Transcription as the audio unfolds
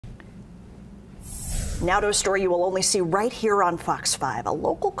Now to a story you will only see right here on Fox 5. A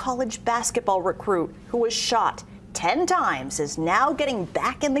local college basketball recruit who was shot 10 times is now getting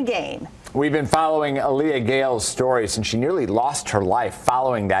back in the game. We've been following Aaliyah Gayles' story since she nearly lost her life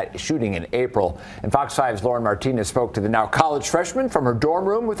following that shooting in April. And Fox 5's Lauren Martinez spoke to the now college freshman from her dorm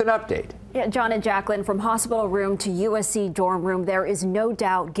room with an update. Yeah, John and Jacqueline, from hospital room to USC dorm room, there is no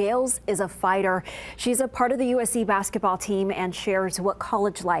doubt Gayles is a fighter. She's a part of the USC basketball team and shares what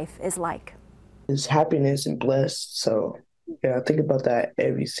college life is like. It's happiness and blessed. So, yeah, I think about that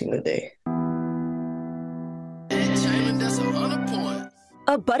every single day.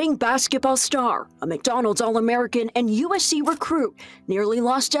 A budding basketball star, a McDonald's All-American, and USC recruit nearly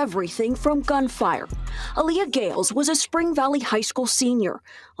lost everything from gunfire. Aaliyah Gayles was a Spring Valley High School senior.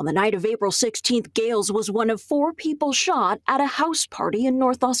 On the night of April 16th, Gayles was one of 4 people shot at a house party in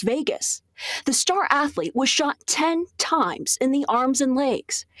North Las Vegas. The star athlete was shot 10 times in the arms and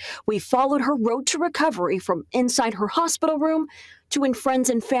legs. We followed her road to recovery from inside her hospital room to when friends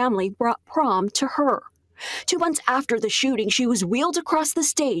and family brought prom to her. 2 months after the shooting, she was wheeled across the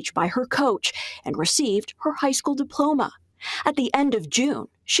stage by her coach and received her high school diploma. At the end of June,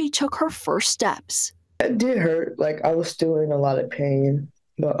 she took her first steps. It did hurt. Like, I was still in a lot of pain.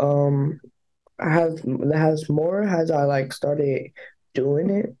 But as I started doing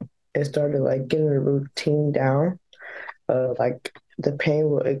it and started getting the routine down, the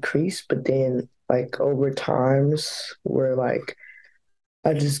pain will increase. But then over times where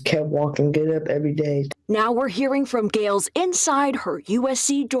I just kept walking, get up every day. Now we're hearing from Gayles inside her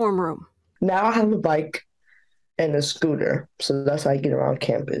USC dorm room. Now I have a bike and a scooter, so that's how I get around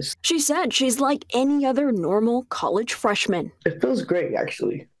campus. She said she's like any other normal college freshman. It feels great,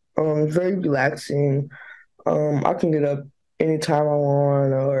 actually. Very relaxing. I can get up anytime I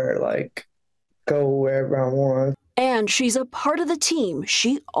want or go wherever I want. And she's a part of the team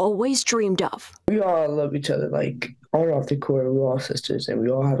she always dreamed of. We all love each other. On and off the court, we're all sisters, and we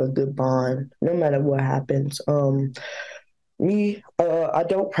all have a good bond, no matter what happens. I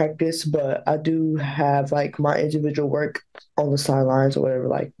don't practice, but I do have my individual work on the sidelines or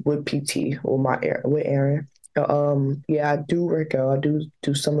whatever, with PT or with Aaron. Yeah, I do work out. I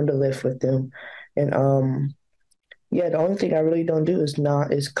do some of the lift with them, and yeah, the only thing I really don't do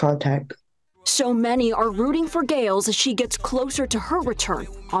is contact. So many are rooting for Gayles as she gets closer to her return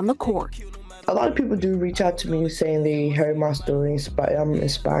on the court. A lot of people do reach out to me saying they heard my story. I'm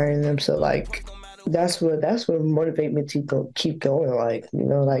inspiring them. So that's what motivates me to keep going.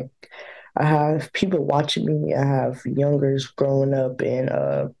 I have people watching me. I have youngers growing up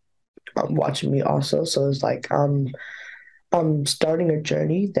and watching me also. So it's I'm starting a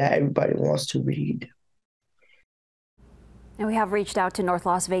journey that everybody wants to read. And we have reached out to North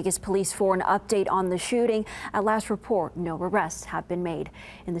Las Vegas police for an update on the shooting. At last report, no arrests have been made.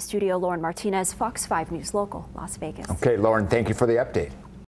 In the studio, Lauren Martinez, Fox 5 News Local, Las Vegas. Okay, Lauren, thank you for the update.